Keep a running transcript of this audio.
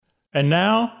And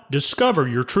now, discover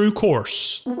your true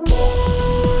course.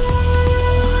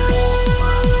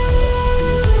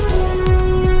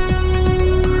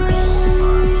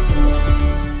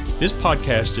 This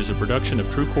podcast is a production of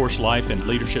True Course Life and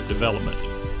Leadership Development.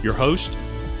 Your host,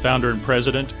 founder and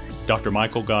president, Dr.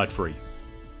 Michael Godfrey.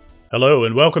 Hello,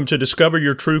 and welcome to Discover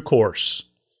Your True Course.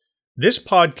 This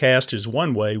podcast is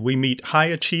one way we meet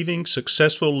high-achieving,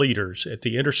 successful leaders at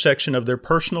the intersection of their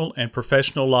personal and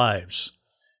professional lives,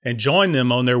 and join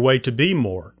them on their way to be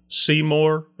more, see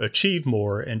more, achieve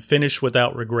more, and finish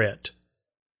without regret.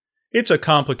 It's a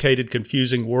complicated,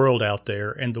 confusing world out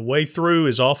there, and the way through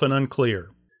is often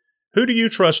unclear. Who do you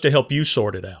trust to help you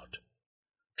sort it out?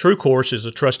 True Course is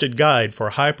a trusted guide for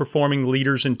high-performing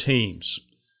leaders and teams.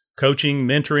 Coaching,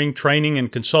 mentoring, training,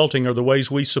 and consulting are the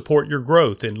ways we support your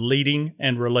growth in leading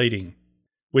and relating.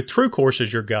 With True Course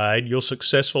as your guide, you'll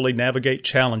successfully navigate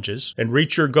challenges and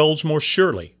reach your goals more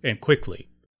surely and quickly.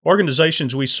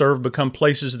 Organizations we serve become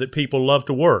places that people love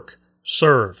to work,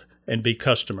 serve, and be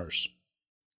customers.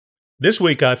 This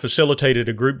week I facilitated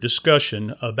a group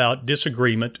discussion about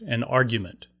disagreement and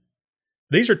argument.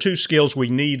 These are two skills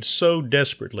we need so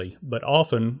desperately, but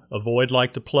often avoid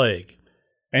like the plague.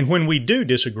 And when we do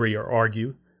disagree or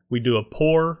argue, we do a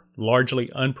poor, largely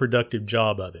unproductive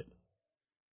job of it.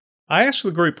 I asked the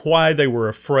group why they were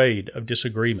afraid of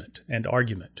disagreement and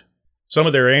argument. Some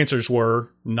of their answers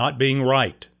were not being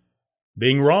right,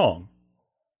 being wrong,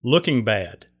 looking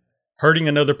bad, hurting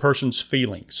another person's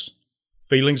feelings,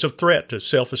 feelings of threat to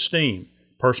self-esteem,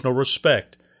 personal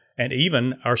respect, and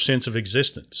even our sense of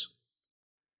existence.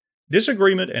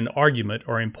 Disagreement and argument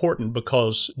are important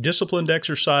because disciplined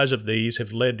exercise of these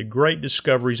have led to great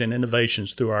discoveries and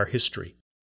innovations through our history.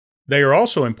 They are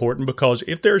also important because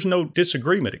if there is no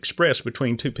disagreement expressed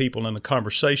between two people in a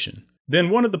conversation, then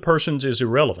one of the persons is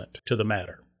irrelevant to the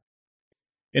matter.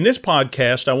 In this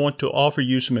podcast, I want to offer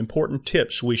you some important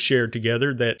tips we shared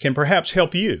together that can perhaps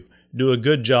help you do a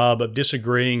good job of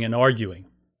disagreeing and arguing.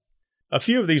 A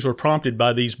few of these were prompted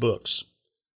by these books.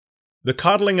 The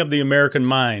Coddling of the American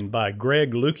Mind by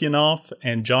Greg Lukianoff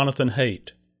and Jonathan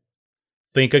Haidt.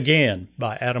 Think Again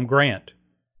by Adam Grant.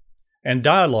 And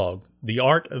Dialogue, The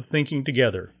Art of Thinking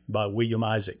Together by William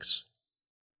Isaacs.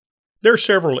 There are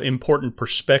several important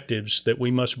perspectives that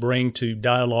we must bring to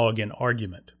dialogue and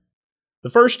argument. The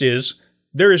first is,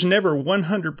 there is never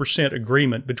 100%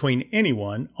 agreement between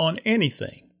anyone on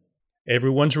anything.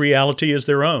 Everyone's reality is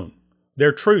their own.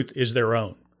 Their truth is their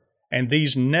own. And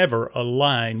these never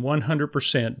align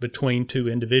 100% between two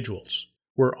individuals.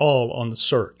 We're all on the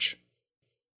search.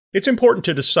 It's important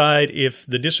to decide if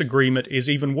the disagreement is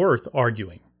even worth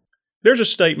arguing. There's a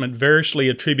statement variously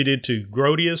attributed to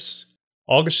Grotius,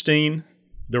 Augustine,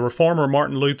 the reformer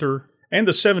Martin Luther, and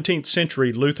the 17th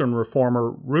century Lutheran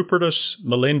reformer Rupertus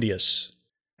Melendus.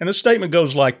 And the statement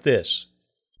goes like this: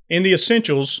 in the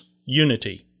essentials,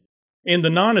 unity. In the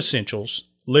non-essentials,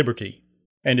 liberty.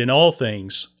 And in all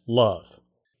things, love.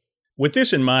 With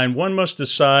this in mind, one must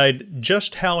decide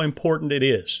just how important it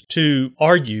is to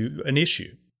argue an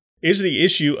issue. Is the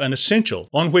issue an essential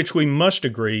on which we must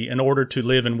agree in order to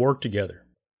live and work together?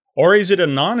 Or is it a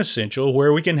non-essential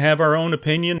where we can have our own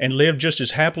opinion and live just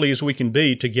as happily as we can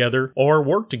be together or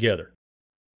work together?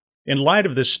 In light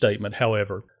of this statement,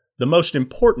 however, the most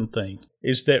important thing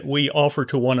is that we offer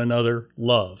to one another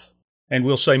love. And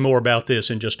we'll say more about this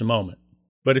in just a moment.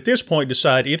 But at this point,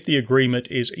 decide if the agreement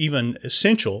is even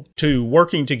essential to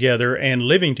working together and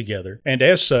living together, and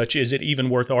as such, is it even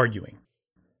worth arguing?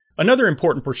 Another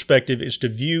important perspective is to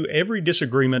view every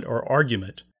disagreement or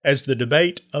argument as the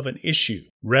debate of an issue,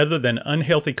 rather than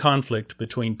unhealthy conflict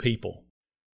between people.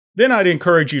 Then I'd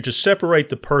encourage you to separate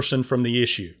the person from the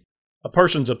issue. A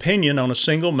person's opinion on a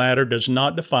single matter does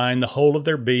not define the whole of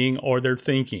their being or their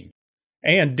thinking.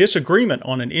 And disagreement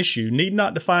on an issue need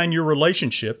not define your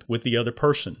relationship with the other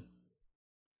person.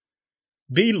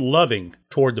 Be loving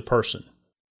toward the person.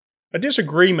 A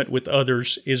disagreement with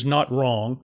others is not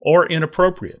wrong or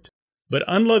inappropriate, but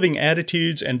unloving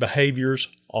attitudes and behaviors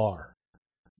are.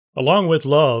 Along with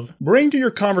love, bring to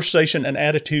your conversation an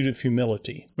attitude of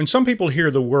humility. When some people hear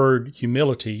the word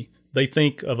humility, they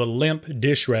think of a limp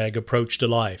dish rag approach to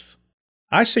life.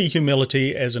 I see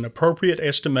humility as an appropriate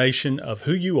estimation of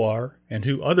who you are and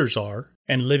who others are,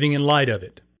 and living in light of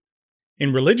it.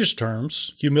 In religious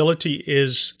terms, humility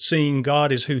is seeing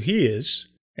God as who He is,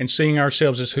 and seeing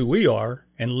ourselves as who we are,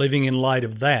 and living in light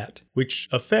of that, which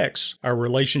affects our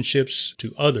relationships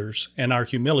to others and our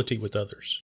humility with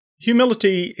others.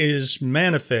 Humility is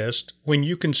manifest when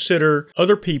you consider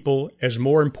other people as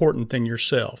more important than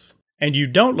yourself, and you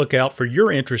don't look out for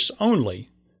your interests only,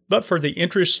 but for the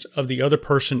interests of the other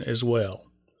person as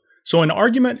well. So in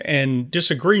argument and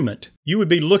disagreement, you would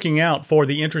be looking out for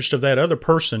the interest of that other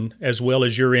person as well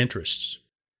as your interests.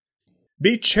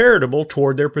 Be charitable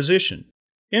toward their position.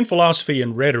 In philosophy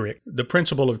and rhetoric, the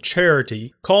principle of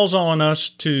charity calls on us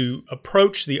to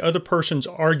approach the other person's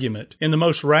argument in the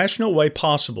most rational way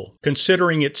possible,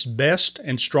 considering its best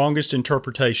and strongest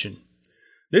interpretation.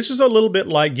 This is a little bit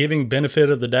like giving benefit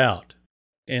of the doubt.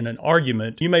 In an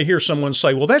argument, you may hear someone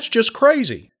say, "Well, that's just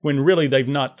crazy," when really they've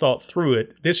not thought through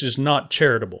it. This is not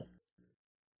charitable.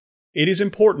 It is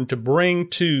important to bring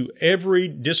to every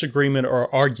disagreement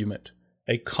or argument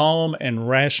a calm and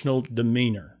rational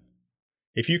demeanor.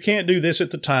 If you can't do this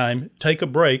at the time, take a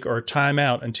break or a time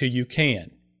out until you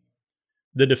can.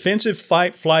 The defensive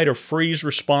fight, flight, or freeze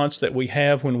response that we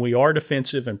have when we are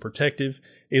defensive and protective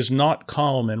is not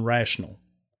calm and rational.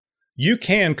 You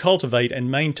can cultivate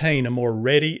and maintain a more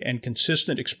ready and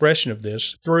consistent expression of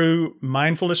this through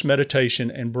mindfulness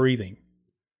meditation and breathing.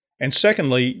 And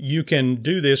secondly, you can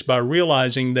do this by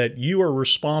realizing that you are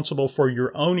responsible for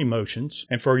your own emotions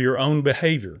and for your own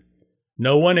behavior.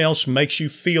 No one else makes you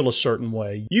feel a certain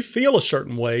way. You feel a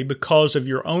certain way because of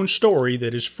your own story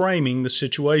that is framing the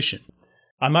situation.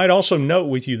 I might also note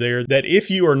with you there that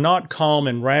if you are not calm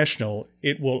and rational,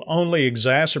 it will only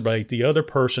exacerbate the other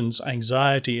person's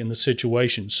anxiety in the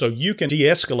situation. So you can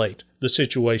de-escalate the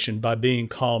situation by being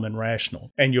calm and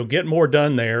rational. And you'll get more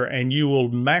done there, and you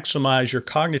will maximize your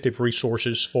cognitive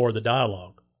resources for the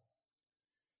dialogue.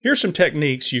 Here's some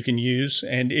techniques you can use,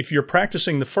 and if you're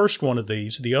practicing the first one of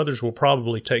these, the others will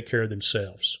probably take care of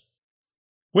themselves.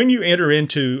 When you enter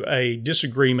into a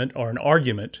disagreement or an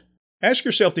argument, ask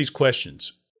yourself these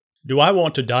questions. Do I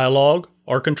want to dialogue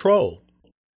or control?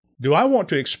 Do I want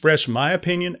to express my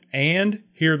opinion and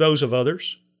hear those of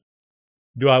others?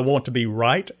 Do I want to be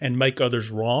right and make others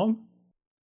wrong?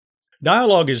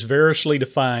 Dialogue is variously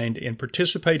defined in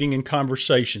participating in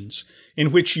conversations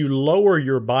in which you lower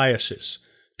your biases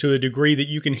to a degree that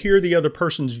you can hear the other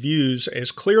person's views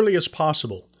as clearly as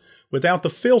possible without the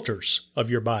filters of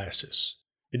your biases.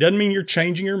 It doesn't mean you're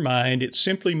changing your mind. It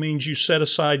simply means you set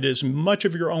aside as much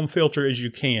of your own filter as you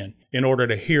can in order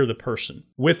to hear the person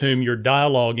with whom you're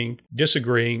dialoguing,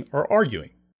 disagreeing, or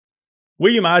arguing.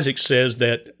 William Isaacs says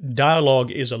that dialogue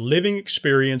is a living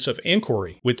experience of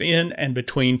inquiry within and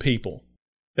between people.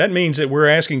 That means that we're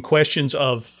asking questions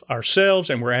of ourselves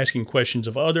and we're asking questions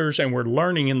of others, and we're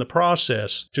learning in the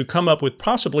process to come up with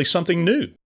possibly something new.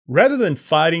 Rather than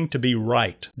fighting to be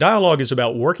right, dialogue is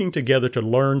about working together to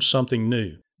learn something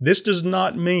new. This does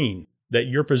not mean that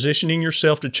you're positioning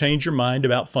yourself to change your mind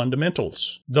about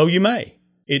fundamentals, though you may.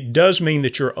 It does mean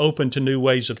that you're open to new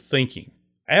ways of thinking.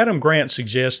 Adam Grant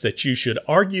suggests that you should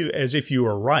argue as if you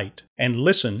are right and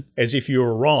listen as if you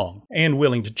are wrong and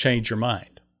willing to change your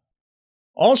mind.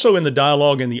 Also in the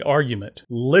dialogue and the argument,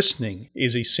 listening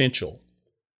is essential.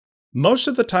 Most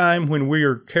of the time when we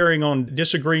are carrying on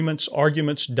disagreements,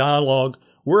 arguments, dialogue,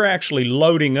 we're actually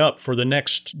loading up for the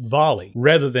next volley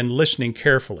rather than listening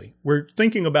carefully. We're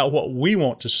thinking about what we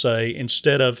want to say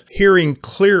instead of hearing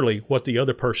clearly what the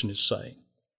other person is saying.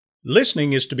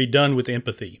 Listening is to be done with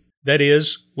empathy. That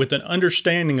is, with an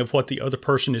understanding of what the other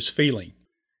person is feeling.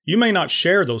 You may not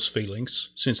share those feelings,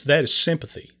 since that is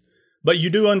sympathy, but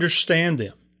you do understand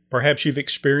them. Perhaps you've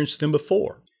experienced them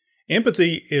before.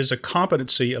 Empathy is a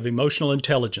competency of emotional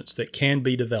intelligence that can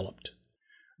be developed.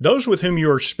 Those with whom you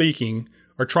are speaking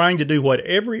are trying to do what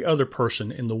every other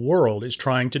person in the world is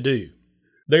trying to do.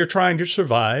 They are trying to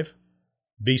survive,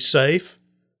 be safe,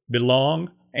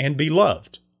 belong, and be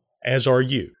loved, as are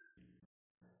you.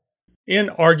 In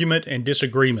argument and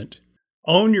disagreement,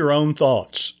 own your own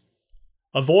thoughts.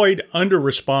 Avoid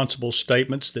under-responsible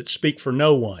statements that speak for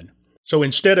no one. So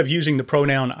instead of using the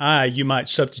pronoun I, you might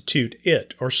substitute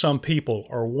it, or some people,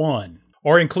 or one,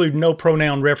 or include no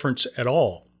pronoun reference at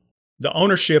all. The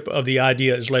ownership of the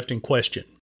idea is left in question.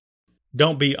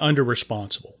 Don't be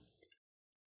under-responsible.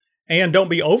 And don't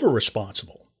be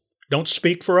over-responsible. Don't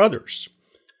speak for others.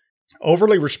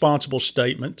 Overly responsible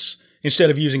statements,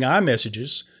 instead of using I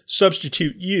messages,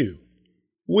 substitute you,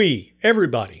 we,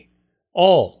 everybody,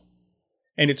 all.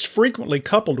 And it's frequently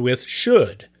coupled with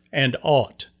should and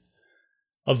ought.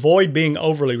 Avoid being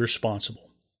overly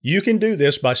responsible. You can do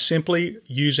this by simply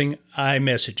using I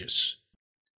messages.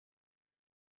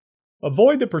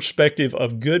 Avoid the perspective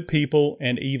of good people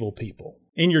and evil people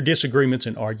in your disagreements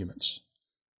and arguments.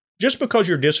 Just because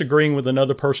you're disagreeing with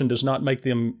another person does not make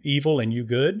them evil and you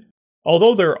good.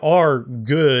 Although there are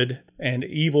good and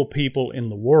evil people in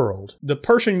the world, the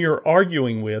person you're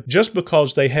arguing with, just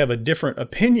because they have a different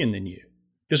opinion than you,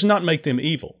 does not make them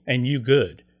evil and you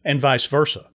good, and vice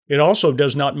versa. It also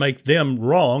does not make them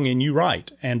wrong and you right,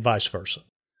 and vice versa.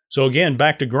 So again,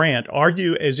 back to Grant,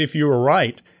 argue as if you are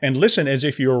right and listen as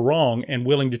if you are wrong and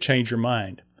willing to change your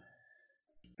mind.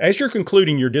 As you're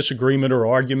concluding your disagreement or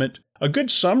argument, a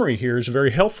good summary here is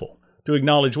very helpful to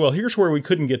acknowledge, well, here's where we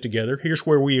couldn't get together, here's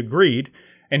where we agreed,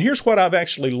 and here's what I've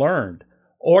actually learned.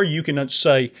 Or you can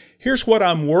say, here's what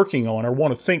I'm working on or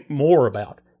want to think more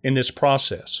about in this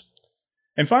process.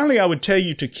 And finally, I would tell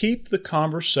you to keep the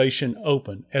conversation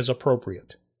open as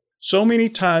appropriate. So many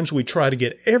times we try to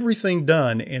get everything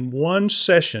done in one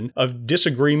session of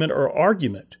disagreement or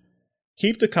argument.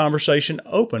 Keep the conversation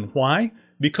open. Why?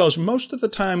 Because most of the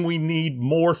time we need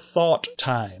more thought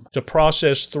time to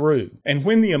process through. And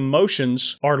when the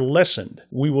emotions are lessened,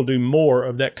 we will do more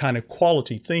of that kind of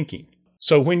quality thinking.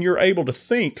 So when you're able to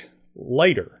think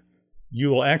later, you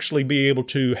will actually be able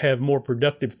to have more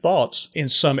productive thoughts in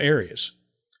some areas.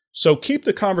 So keep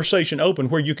the conversation open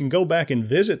where you can go back and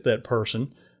visit that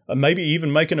person, maybe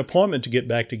even make an appointment to get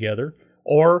back together,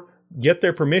 or get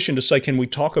their permission to say, can we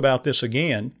talk about this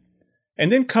again? And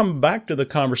then come back to the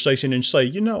conversation and say,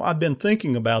 I've been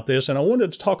thinking about this and I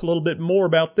wanted to talk a little bit more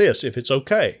about this if it's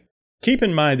okay. Keep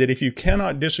in mind that if you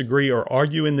cannot disagree or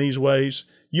argue in these ways,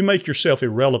 you make yourself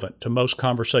irrelevant to most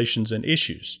conversations and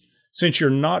issues, since you're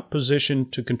not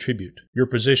positioned to contribute. You're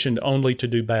positioned only to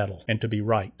do battle and to be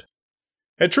right.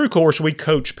 At True Course, we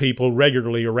coach people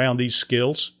regularly around these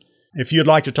skills. If you'd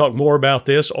like to talk more about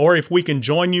this, or if we can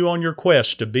join you on your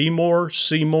quest to be more,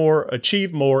 see more,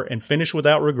 achieve more, and finish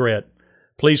without regret,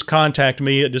 please contact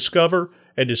me at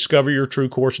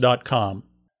discoveryourtruecourse.com.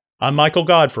 I'm Michael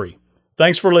Godfrey.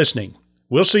 Thanks for listening.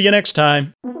 We'll see you next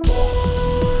time.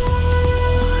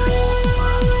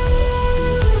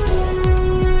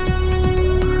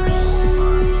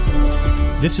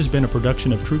 This has been a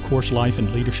production of True Course Life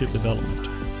and Leadership Development.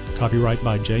 Copyright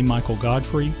by J. Michael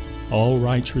Godfrey. All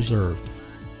rights reserved.